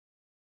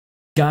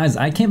Guys,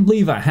 I can't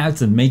believe I have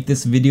to make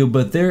this video,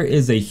 but there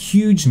is a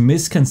huge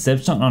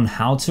misconception on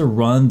how to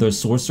run the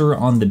Sorcerer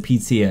on the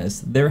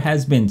PTS. There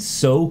has been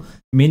so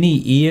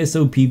many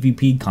ESO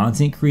PvP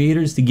content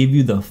creators to give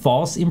you the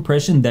false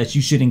impression that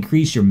you should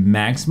increase your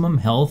maximum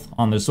health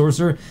on the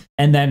Sorcerer,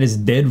 and that is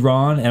dead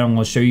wrong, and I'm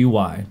going to show you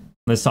why.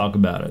 Let's talk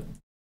about it.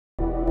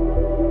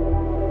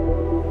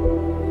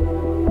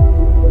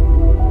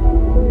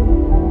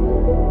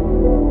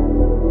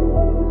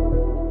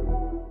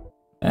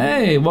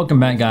 Hey, welcome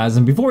back guys,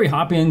 and before we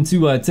hop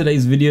into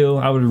today's video,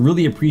 I would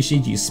really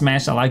appreciate you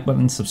smash that like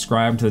button and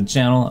subscribe to the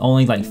channel.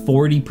 Only like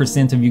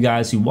 40% of you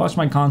guys who watch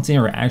my content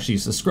are actually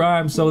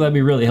subscribed, so that'd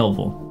be really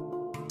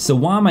helpful. So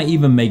why am I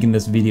even making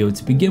this video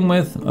to begin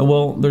with?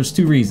 Well, there's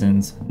two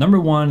reasons. Number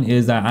one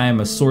is that I am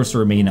a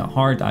Sorcerer main at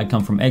heart. I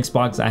come from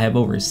Xbox. I have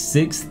over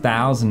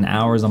 6,000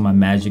 hours on my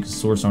Magic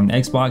Sorcerer on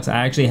Xbox.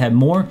 I actually have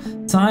more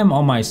time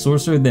on my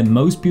Sorcerer than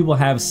most people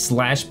have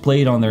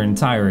 /played on their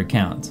entire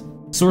account.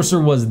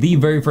 Sorcerer was the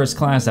very first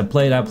class I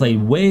played. I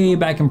played way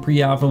back in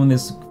pre-alpha when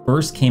this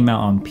first came out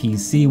on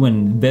PC,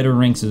 when veteran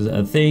ranks was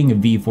a thing,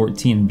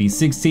 V14 and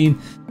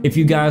V16. If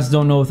you guys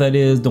don't know what that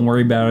is, don't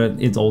worry about it,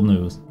 it's old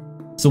news.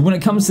 So when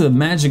it comes to the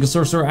Magic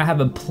Sorcerer, I have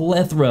a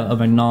plethora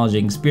of knowledge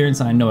and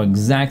experience. I know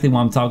exactly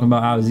what I'm talking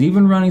about. I was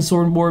even running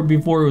Sword and Board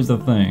before it was a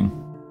thing.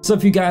 So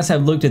if you guys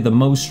have looked at the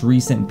most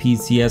recent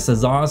PTS,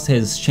 Azaz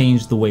has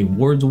changed the way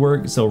wards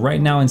work. So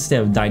right now,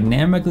 instead of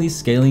dynamically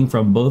scaling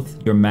from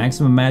both your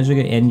maximum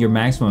magic and your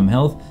maximum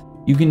health,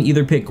 you can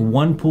either pick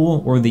one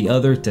pool or the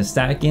other to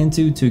stack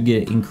into to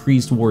get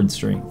increased ward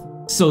strength.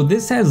 So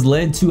this has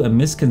led to a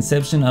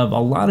misconception of a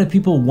lot of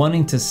people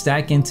wanting to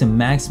stack into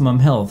maximum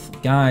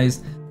health.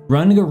 Guys,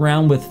 running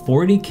around with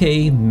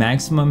 40k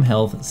maximum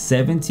health,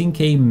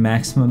 17k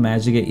maximum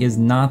magic is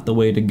not the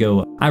way to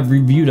go. I've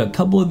reviewed a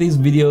couple of these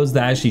videos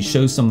that actually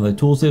show some of the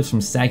tooltips from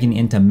stacking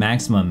into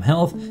maximum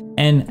health,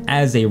 and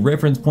as a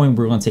reference point,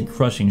 we're going to take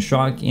Crushing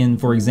Shock in,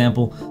 for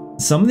example.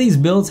 Some of these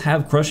builds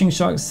have Crushing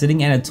Shock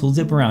sitting at a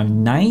tooltip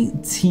around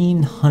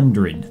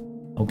 1900,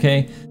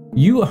 okay?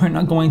 You are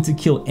not going to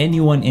kill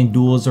anyone in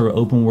duels or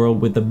open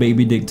world with a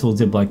baby dick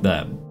tooltip like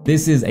that.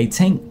 This is a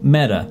tank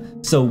meta,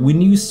 so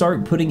when you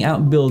start putting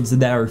out builds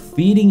that are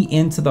feeding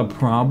into the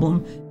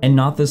problem and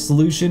not the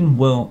solution,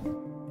 well,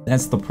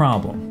 that's the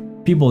problem.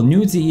 People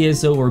new to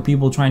ESO or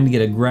people trying to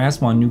get a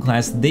grasp on new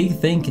class, they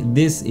think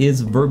this is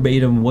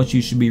verbatim what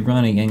you should be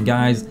running, and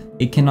guys,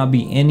 it cannot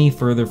be any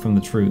further from the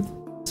truth.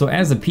 So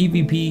as a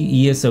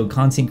PvP ESO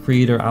content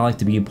creator, I like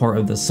to be a part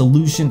of the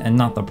solution and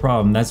not the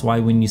problem. That's why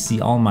when you see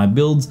all my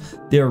builds,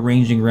 they're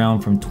ranging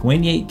around from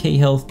 28k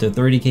health to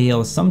 30k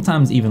health,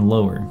 sometimes even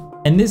lower.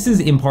 And this is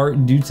in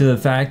part due to the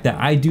fact that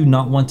I do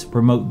not want to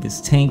promote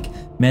this tank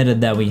meta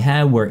that we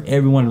have where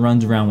everyone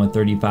runs around with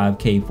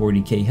 35k,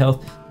 40k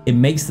health. It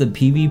makes the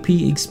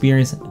PvP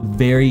experience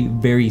very,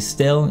 very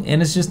stale,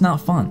 and it's just not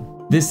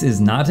fun. This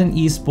is not an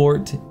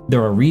esport.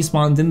 There are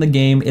respawns in the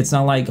game. It's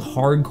not like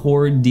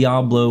hardcore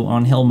Diablo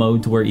on hell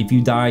mode to where if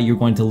you die, you're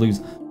going to lose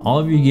all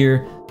of your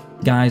gear.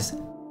 Guys,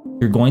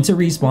 you're going to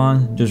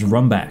respawn, just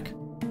run back.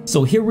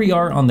 So here we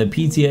are on the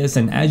PTS,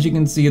 and as you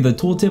can see, the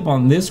tooltip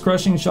on this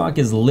Crushing Shock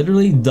is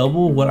literally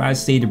double what I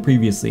stated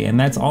previously, and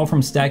that's all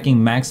from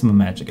stacking maximum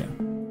magicka.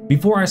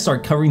 Before I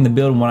start covering the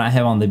build and what I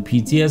have on the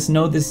PTS,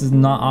 no, this is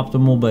not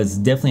optimal, but it's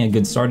definitely a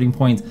good starting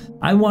point.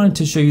 I wanted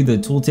to show you the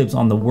tooltips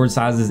on the ward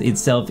sizes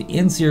itself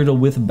in Cyrodiil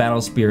with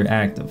Battle Spirit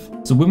active.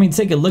 So when we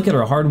take a look at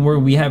our hardened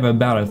ward, we have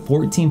about a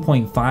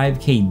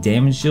 14.5k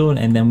damage shield,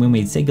 and then when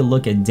we take a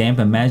look at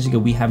Dampen Magicka,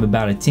 we have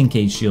about a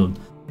 10k shield.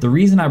 The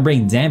reason I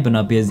bring Dampen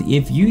up is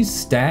if you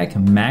stack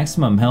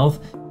maximum health,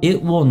 it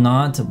will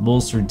not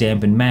bolster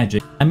Dampen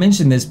Magic. I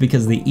mentioned this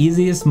because the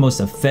easiest, most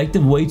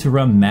effective way to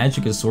run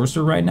Magic as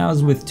Sorcerer right now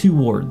is with 2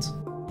 wards.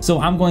 So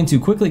I'm going to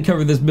quickly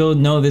cover this build.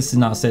 No, this is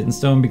not set in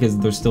stone because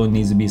there still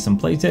needs to be some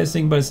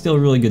playtesting, but it's still a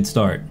really good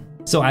start.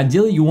 So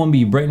ideally you want to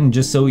be Breton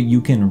just so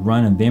you can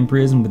run a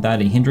Vampirism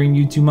without it hindering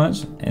you too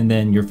much, and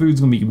then your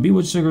food's going to be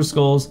Bewitched Sugar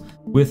Skulls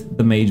with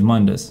the Mage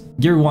Mundus.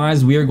 Gear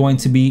wise, we are going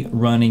to be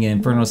running an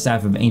Infernal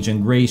Staff of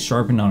Ancient Grace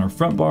sharpened on our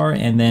front bar,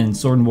 and then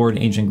Sword and Board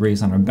Ancient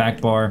Grace on our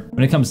back bar.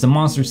 When it comes to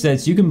monster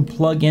sets, you can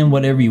plug in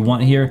whatever you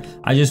want here.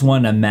 I just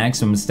want a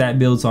maximum stat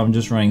build, so I'm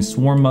just running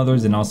Swarm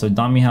Mothers and also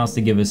Dami House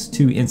to give us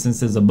 2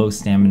 instances of both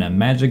Stamina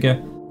and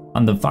Magicka.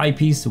 On the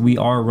 5-piece, we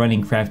are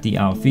running Crafty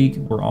Alfiq.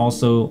 We're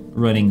also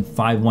running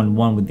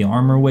 5-1-1 with the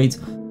armor weights,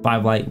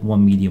 5 light,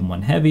 1 medium,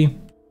 1 heavy.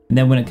 And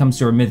then when it comes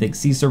to our mythic,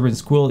 Sea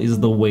Serpent's Quill is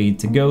the way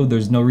to go.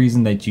 There's no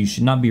reason that you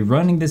should not be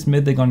running this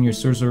mythic on your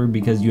Sorcerer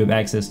because you have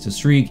access to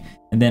Shriek,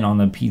 and then on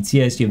the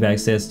PTS you have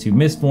access to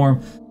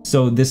Mistform,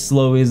 so this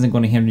slow isn't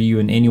going to hinder you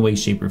in any way,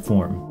 shape, or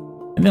form.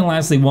 And then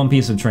lastly, 1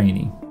 piece of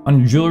training. On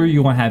your jewelry,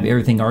 you want to have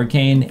everything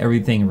arcane,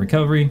 everything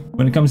recovery.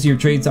 When it comes to your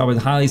traits, I would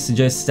highly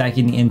suggest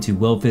stacking into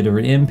Well-Fit or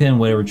Impin.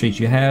 Whatever traits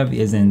you have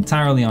is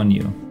entirely on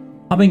you.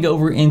 Hopping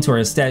over into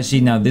our stat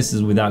sheet, now this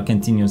is without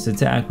continuous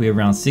attack. We have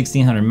around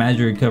 1600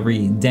 magic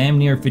recovery, damn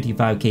near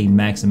 55k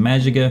max in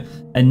magicka,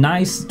 a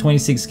nice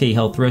 26k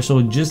health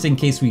threshold just in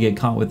case we get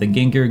caught with a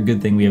ganker. Good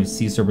thing we have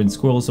Sea Serpent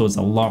Squirrel, so it's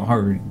a lot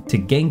harder to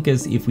gank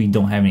us if we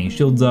don't have any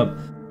shields up.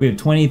 We have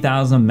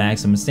 20,000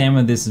 maximum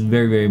stamina. This is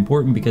very, very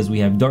important because we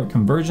have dark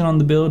conversion on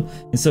the build,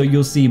 and so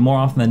you'll see more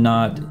often than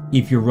not,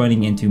 if you're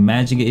running into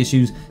magicka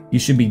issues, you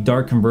should be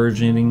dark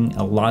conversioning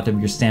a lot of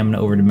your stamina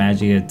over to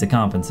magicka to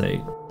compensate.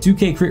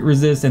 2k crit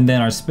resist, and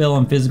then our spell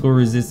and physical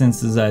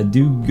resistances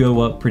do go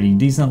up pretty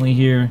decently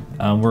here.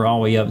 We're all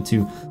the way up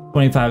to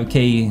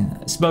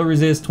 25k spell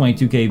resist,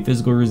 22k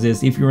physical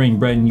resist. If you're running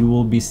Breton, you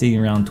will be sitting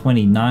around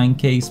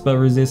 29k spell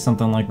resist,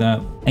 something like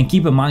that. And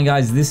keep in mind,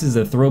 guys, this is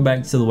a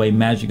throwback to the way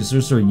Magic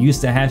Sorcerer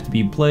used to have to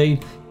be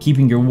played,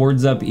 keeping your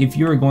wards up. If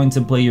you're going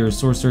to play your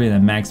Sorcerer in a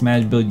max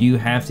magic build, you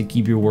have to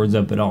keep your wards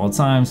up at all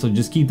times, so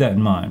just keep that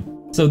in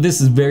mind. So this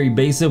is very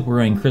basic. We're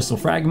running Crystal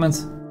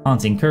Fragments,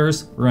 Haunting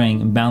Curse, we're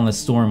running Boundless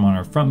Storm on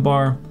our front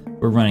bar,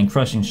 we're running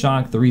Crushing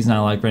Shock. The reason I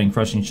like running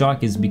Crushing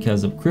Shock is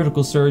because of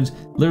Critical Surge.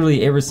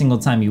 Literally every single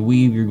time you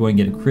weave, you're going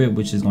to get a crit,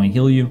 which is going to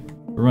heal you.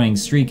 We're running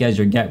Streak as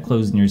your gap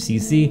close in your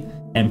CC,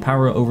 and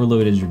Power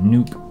Overload as your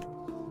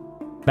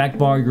nuke. Back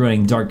bar, you're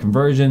running Dark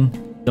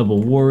Conversion,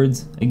 double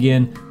wards.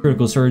 Again,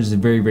 Critical Surge is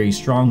very, very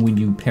strong when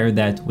you pair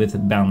that with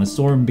Boundless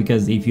Storm,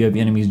 because if you have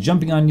enemies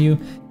jumping on you,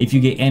 if you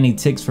get any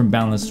ticks from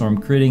Boundless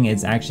Storm critting,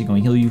 it's actually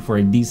going to heal you for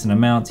a decent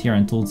amount. Here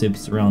on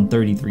tooltips around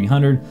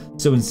 3300,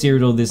 so in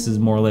Cyrodiil this is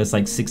more or less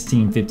like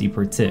 1650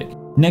 per tick.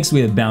 Next we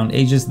have Bound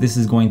Aegis. This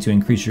is going to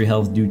increase your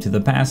health due to the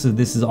passive.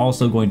 This is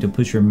also going to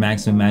push your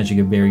maximum magic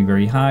very,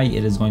 very high.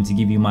 It is going to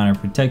give you minor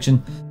protection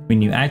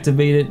when you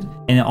activate it,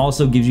 and it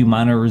also gives you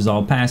minor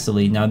resolve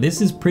passively. Now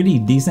this is pretty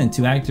decent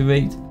to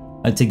activate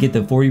to get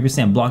the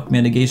 40% block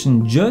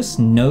mitigation. Just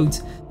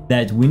note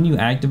that when you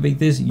activate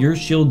this, your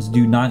shields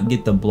do not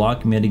get the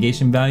block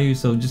mitigation value,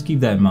 so just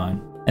keep that in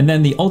mind. And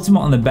then the ultimate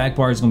on the back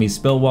bar is going to be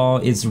Spell Wall.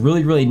 It's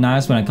really, really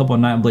nice when a couple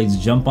of Nightblades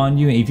jump on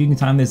you. If you can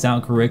time this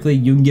out correctly,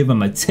 you can give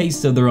them a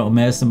taste of their own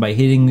medicine by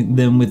hitting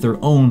them with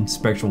their own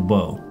Spectral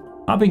Bow.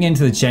 Hopping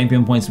into the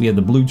champion points, we have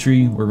the blue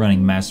tree. We're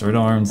running Master at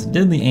Arms,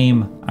 Deadly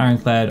Aim,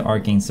 Ironclad,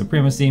 Arcane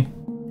Supremacy.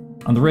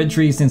 On the red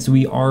tree, since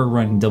we are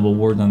running double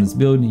ward on this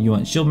build, you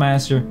want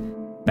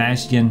Shieldmaster,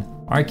 Bastion,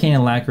 Arcane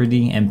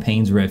Alacrity, and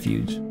Pain's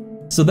Refuge.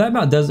 So that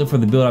about does it for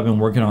the build I've been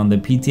working on, the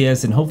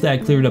PTS, and hopefully I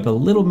cleared up a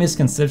little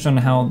misconception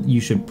on how you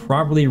should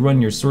properly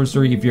run your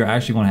sorcery if you're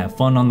actually going to have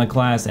fun on the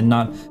class and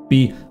not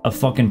be a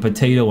fucking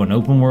potato in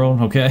open world,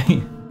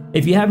 okay?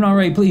 If you haven't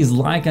already, please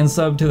like and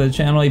sub to the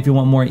channel if you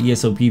want more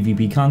ESO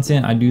PvP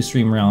content. I do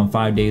stream around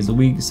 5 days a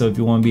week, so if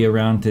you want to be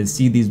around to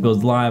see these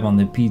builds live on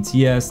the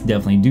PTS,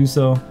 definitely do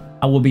so.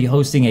 I will be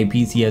hosting a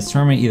PTS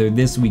tournament either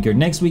this week or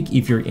next week.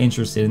 If you're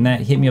interested in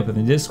that, hit me up in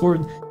the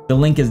Discord. The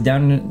link is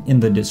down in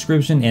the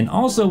description, and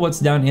also what's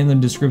down in the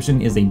description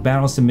is a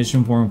battle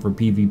submission form for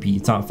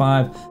PvP Top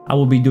 5. I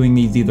will be doing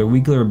these either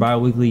weekly or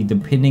bi-weekly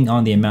depending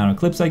on the amount of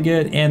clips I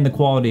get and the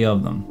quality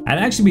of them. I'd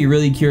actually be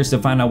really curious to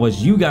find out what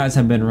you guys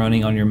have been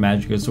running on your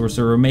Magic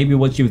Sorcerer, or maybe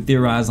what you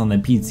theorize on the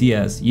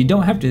PTS. You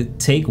don't have to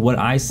take what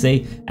I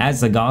say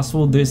as the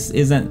gospel. This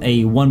isn't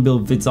a one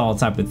build fits all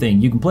type of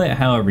thing. You can play it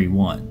however you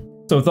want.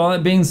 So with all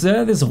that being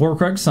said, this is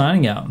Hoarcrux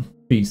signing out.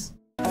 Peace.